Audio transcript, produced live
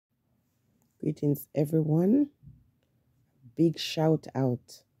Greetings, everyone. Big shout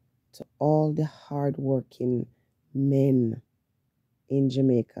out to all the hardworking men in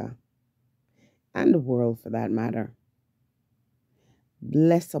Jamaica and the world for that matter.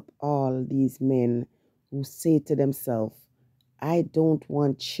 Bless up all these men who say to themselves, I don't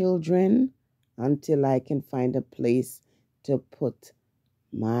want children until I can find a place to put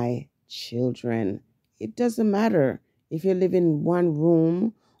my children. It doesn't matter if you live in one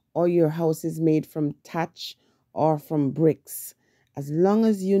room or your house is made from thatch or from bricks. As long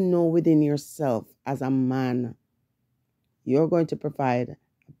as you know within yourself as a man, you're going to provide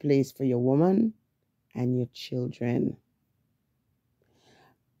a place for your woman and your children.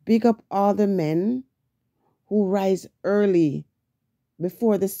 Big up all the men who rise early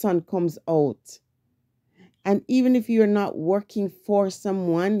before the sun comes out. And even if you're not working for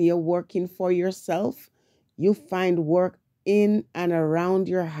someone, you're working for yourself, you find work in and around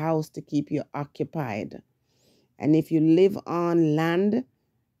your house to keep you occupied. And if you live on land,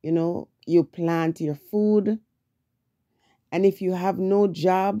 you plant your food. And if you have no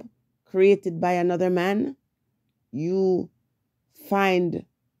job created by another man, you find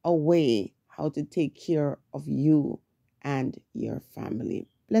a way how to take care of you and your family.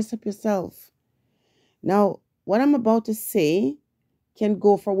 Bless up yourself. Now, what I'm about to say can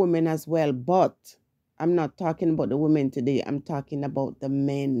go for women as well, but I'm not talking about the women today. I'm talking about the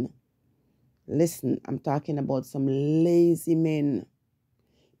men. Listen, I'm talking about some lazy men.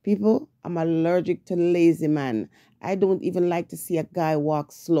 People, I'm allergic to lazy man. I don't even like to see a guy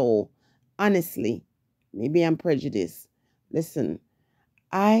walk slow. Honestly, maybe I'm prejudiced. Listen,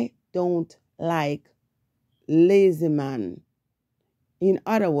 I don't like lazy man. In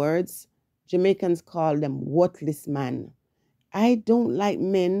other words, Jamaicans call them worthless man. I don't like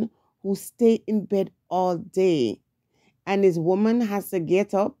men who stay in bed all day and his woman has to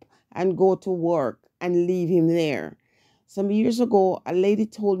get up and go to work and leave him there. Some years ago, a lady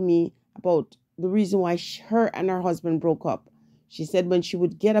told me about the reason why her and her husband broke up. She said when she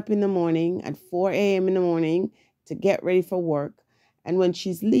would get up in the morning at 4 a.m. in the morning to get ready for work, and when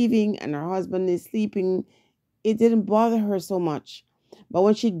she's leaving and her husband is sleeping, it didn't bother her so much. But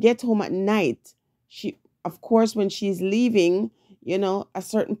when she gets home at night, of course, when she's leaving, a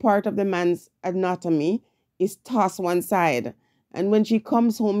certain part of the man's anatomy is tossed one side. And when she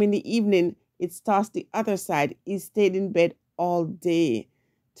comes home in the evening, it's tossed the other side. He stayed in bed all day.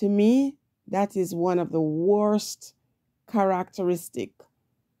 To me, that is one of the worst characteristic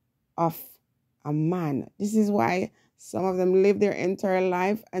of a man. This is why some of them live their entire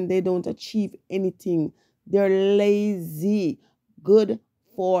life and they don't achieve anything. They're lazy, good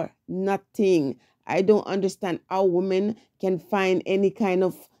for nothing. I don't understand how women can find any kind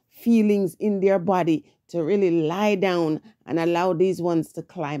of feelings in their body to really lie down and allow these ones to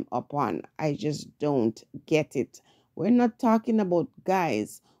climb up on. I just don't get it. We're not talking about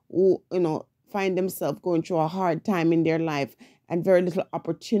guys who, find themselves going through a hard time in their life and very little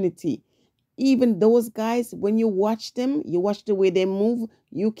opportunity. Even those guys, when you watch them, you watch the way they move,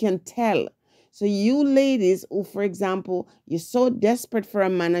 you can tell. So you ladies who, for example, you're so desperate for a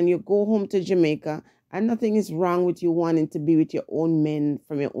man and you go home to Jamaica, and nothing is wrong with you wanting to be with your own men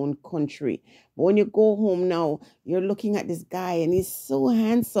from your own country. But when you go home now, you're looking at this guy and he's so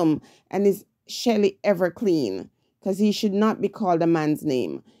handsome and he's Shelly Everclean, because he should not be called a man's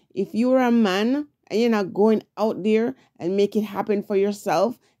name. If you're a man and you're not going out there and make it happen for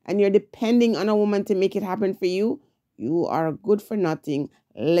yourself, and you're depending on a woman to make it happen for you, you are a good for nothing,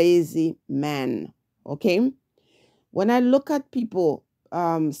 lazy man. Okay? When I look at people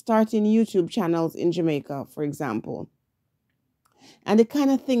starting YouTube channels in Jamaica, for example, and the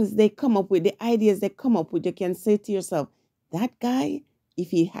kind of things they come up with, the ideas they come up with, you can say to yourself, that guy, if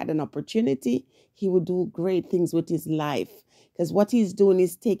he had an opportunity, he would do great things with his life. Because what he's doing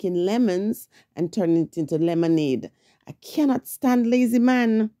is taking lemons and turning it into lemonade. I cannot stand lazy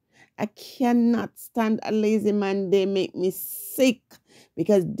man. I cannot stand a lazy man. They make me sick,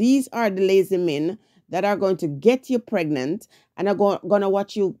 because these are the lazy men that are going to get you pregnant and are going to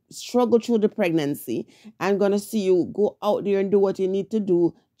watch you struggle through the pregnancy and going to see you go out there and do what you need to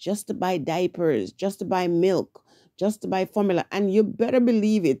do just to buy diapers, just to buy milk, just to buy formula. And you better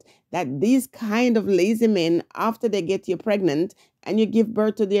believe it, that these kind of lazy men, after they get you pregnant and you give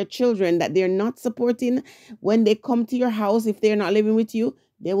birth to their children that they're not supporting, when they come to your house, if they're not living with you,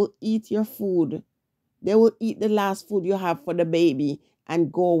 they will eat your food. They will eat the last food you have for the baby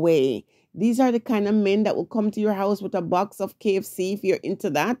and go away. These are the kind of men that will come to your house with a box of KFC if you're into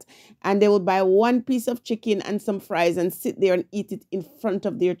that, and they will buy one piece of chicken and some fries and sit there and eat it in front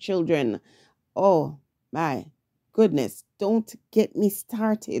of their children. Oh my goodness, don't get me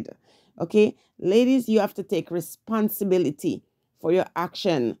started. Okay, ladies, you have to take responsibility for your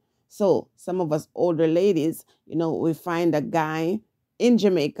action. So some of us older ladies, we find a guy in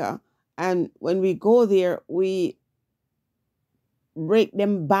Jamaica, and when we go there, we break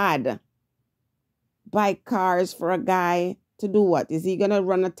them bad, buy cars for a guy to do what? Is he gonna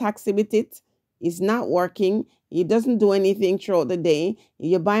run a taxi with it? It's not working. He doesn't do anything throughout the day.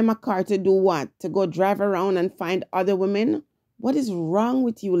 You buy him a car to do what? To go drive around and find other women? What is wrong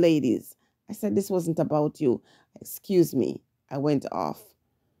with you ladies? I said this wasn't about you. Excuse me. I went off.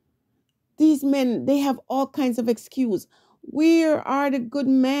 These men, they have all kinds of excuse. Where are the good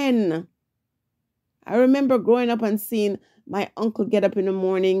men? I remember growing up and seeing my uncle get up in the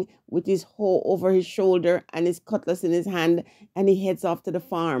morning with his hoe over his shoulder and his cutlass in his hand, and he heads off to the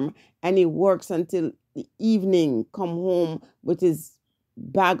farm and he works until the evening, come home with his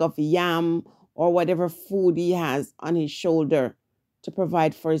bag of yam or whatever food he has on his shoulder to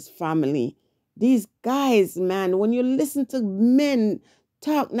provide for his family. These guys, man, when you listen to men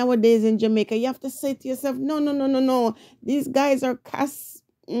talk nowadays in Jamaica, you have to say to yourself, no, no, no, no, no. These guys are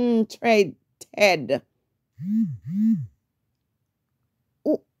trade Ted.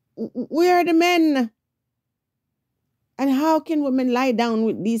 Where are the men? And how can women lie down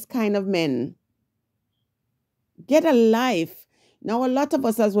with these kind of men? Get a life. Now, a lot of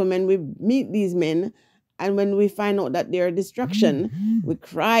us as women, we meet these men, and when we find out that they're a distraction, we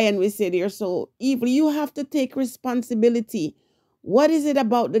cry and we say they're so evil. You have to take responsibility. What is it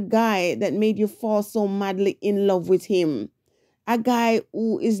about the guy that made you fall so madly in love with him? A guy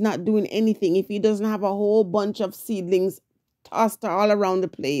who is not doing anything, if he doesn't have a whole bunch of seedlings tossed all around the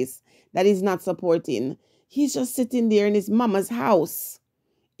place that he's not supporting, he's just sitting there in his mama's house.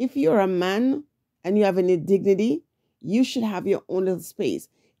 If you're a man and you have any dignity, you should have your own little space.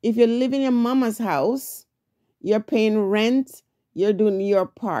 If you live in your mama's house, you're paying rent, you're doing your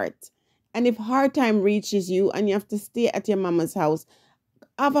part. And if hard time reaches you and you have to stay at your mama's house,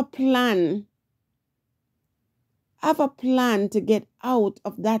 have a plan. Have a plan to get out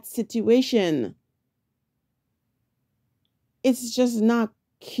of that situation. It's just not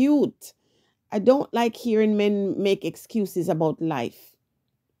cute. I don't like hearing men make excuses about life.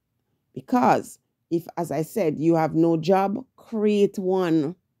 Because if, as I said, you have no job, create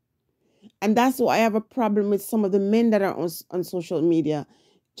one. And that's why I have a problem with some of the men that are on social media.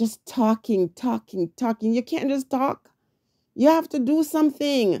 Just talking. You can't just talk. You have to do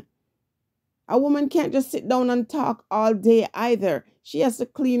something. A woman can't just sit down and talk all day either. She has to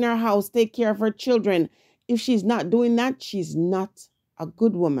clean her house, take care of her children. If she's not doing that, she's not a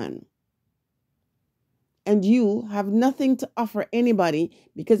good woman. And you have nothing to offer anybody,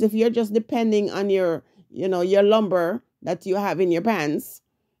 because if you're just depending on your lumber that you have in your pants,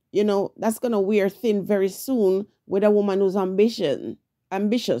 that's going to wear thin very soon with a woman who's ambitious,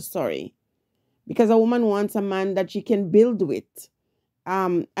 because a woman wants a man that she can build with.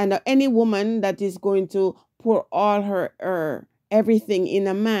 And any woman that is going to pour all her everything in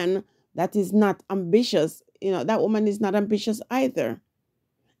a man that is not ambitious, that woman is not ambitious either.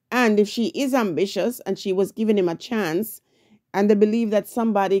 And if she is ambitious and she was giving him a chance, and they believe that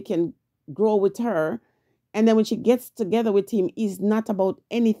somebody can grow with her, and then when she gets together with him, he's not about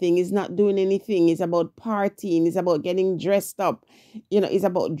anything, he's not doing anything, he's about partying, he's about getting dressed up, he's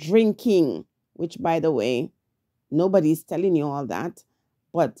about drinking, which, by the way, nobody's telling you all that.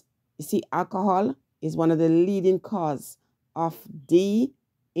 But you see, alcohol is one of the leading cause of D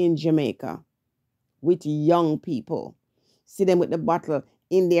in Jamaica with young people. See them with the bottle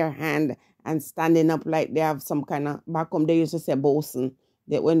in their hand and standing up like they have some kind of, back home they used to say bosun,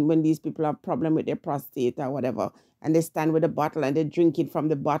 that when these people have problem with their prostate or whatever, and they stand with a bottle and they drink it from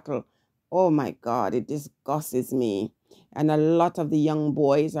the bottle. Oh my God, it disgusts me. And a lot of the young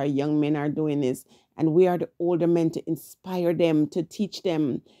boys or young men are doing this. And we are the older men to inspire them, to teach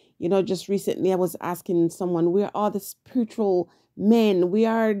them. Just recently I was asking someone, where are the spiritual men? We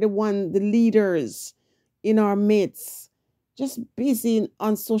are the leaders in our midst. Just busy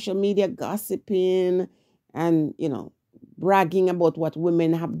on social media gossiping and, bragging about what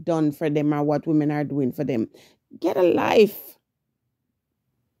women have done for them or what women are doing for them. Get a life.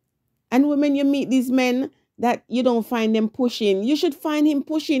 And women, you meet these men that you don't find them pushing. You should find him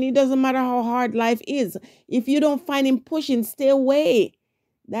pushing. It doesn't matter how hard life is. If you don't find him pushing, stay away.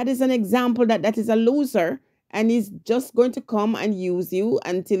 That is an example that is a loser. And he's just going to come and use you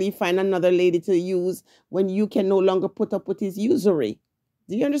until he find another lady to use when you can no longer put up with his usury.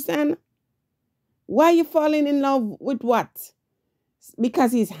 Do you understand? Why are you falling in love with what?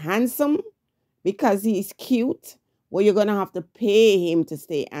 Because he's handsome? Because he's cute? Well, you're going to have to pay him to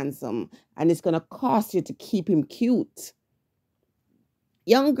stay handsome. And it's going to cost you to keep him cute.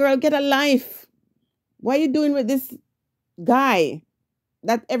 Young girl, get a life. What are you doing with this guy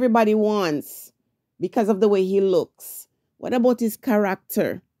that everybody wants because of the way he looks? What about his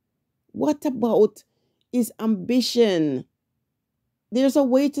character? What about his ambition? There's a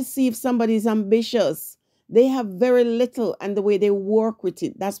way to see if somebody is ambitious. They have very little, and the way they work with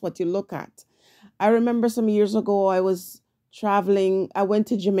it, that's what you look at. I remember some years ago, I was traveling. I went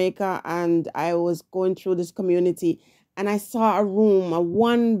to Jamaica and I was going through this community, and I saw a room, a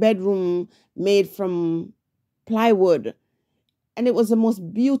one bedroom made from plywood. And it was the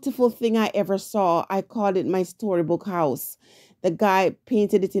most beautiful thing I ever saw. I called it my storybook house. The guy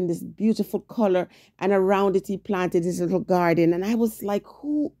painted it in this beautiful color, and around it he planted his little garden. And I was like,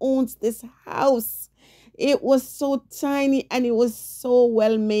 who owns this house? It was so tiny and it was so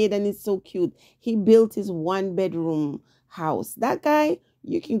well made and it's so cute. He built his one bedroom house. That guy,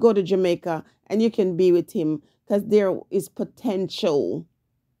 you can go to Jamaica and you can be with him because there is potential.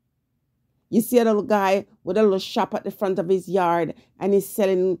 You see a little guy with a little shop at the front of his yard and he's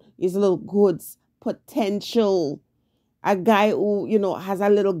selling his little goods. Potential. A guy who, has a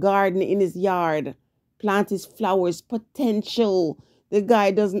little garden in his yard, plant his flowers. Potential. The guy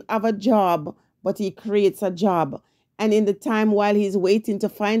doesn't have a job, but he creates a job. And in the time while he's waiting to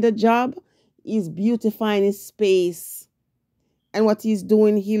find a job, he's beautifying his space. And what he's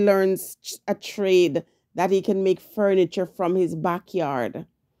doing, he learns a trade that he can make furniture from his backyard,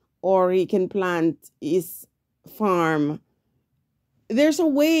 or he can plant his farm. There's a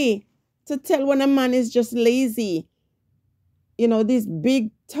way to tell when a man is just lazy. These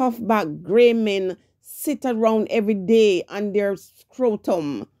big, tough back gray men sit around every day on their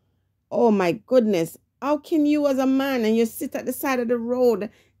scrotum. Oh my goodness. How can you as a man, and you sit at the side of the road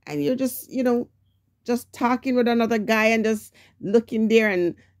and you're just talking with another guy and just looking there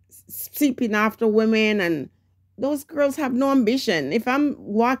and sleeping after women, and those girls have no ambition. If I'm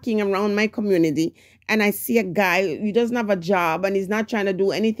walking around my community and I see a guy who doesn't have a job and he's not trying to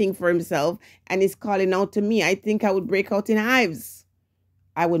do anything for himself and he's calling out to me, I think I would break out in hives.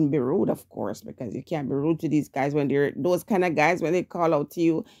 I wouldn't be rude, of course, because you can't be rude to these guys when they're those kind of guys. When they call out to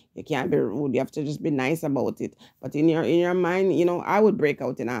you, you can't be rude. You have to just be nice about it. But in your mind, I would break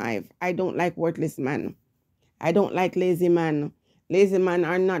out in a hive. I don't like worthless man. I don't like lazy man. Lazy men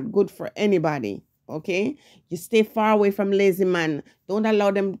are not good for anybody. Okay, you stay far away from lazy man. Don't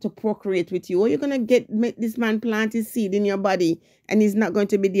allow them to procreate with you, or you're gonna make this man plant his seed in your body, and he's not going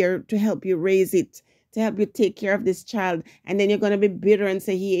to be there to help you raise it, to help you take care of this child. And then you're gonna be bitter and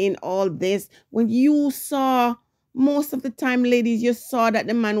say he ain't all this. When you saw, most of the time, ladies, you saw that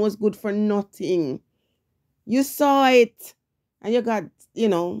the man was good for nothing. You saw it, and you got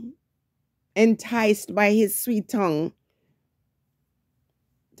enticed by his sweet tongue.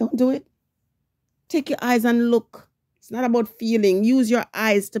 Don't do it. Take your eyes and look. It's not about feeling. Use your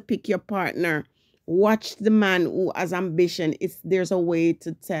eyes to pick your partner. Watch the man who has ambition. There's a way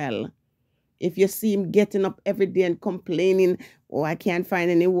to tell. If you see him getting up every day and complaining, oh, I can't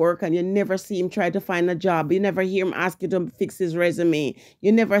find any work, and you never see him try to find a job. You never hear him ask you to fix his resume.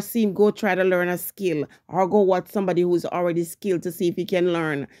 You never see him go try to learn a skill or go watch somebody who's already skilled to see if he can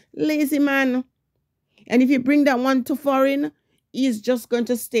learn. Lazy man. And if you bring that one to foreign, he's just going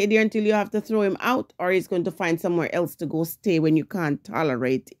to stay there until you have to throw him out, or he's going to find somewhere else to go stay when you can't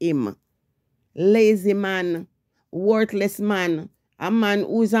tolerate him. Lazy man, worthless man, a man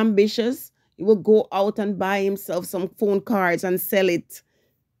who is ambitious. He will go out and buy himself some phone cards and sell it.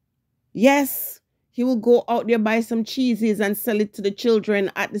 Yes, he will go out there, buy some cheeses and sell it to the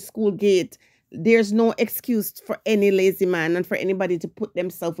children at the school gate. There's no excuse for any lazy man and for anybody to put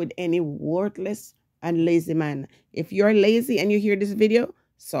themselves with any worthless and lazy man. If you're lazy and you hear this video,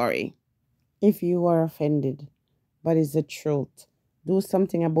 sorry. If you are offended, but it's the truth, do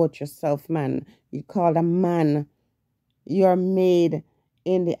something about yourself, man. You're called a man. You're made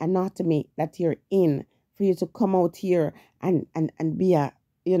in the anatomy that you're in for you to come out here and be a,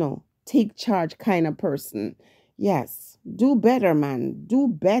 take charge kind of person. Yes, do better, man. Do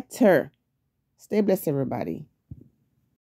better. Stay blessed, everybody.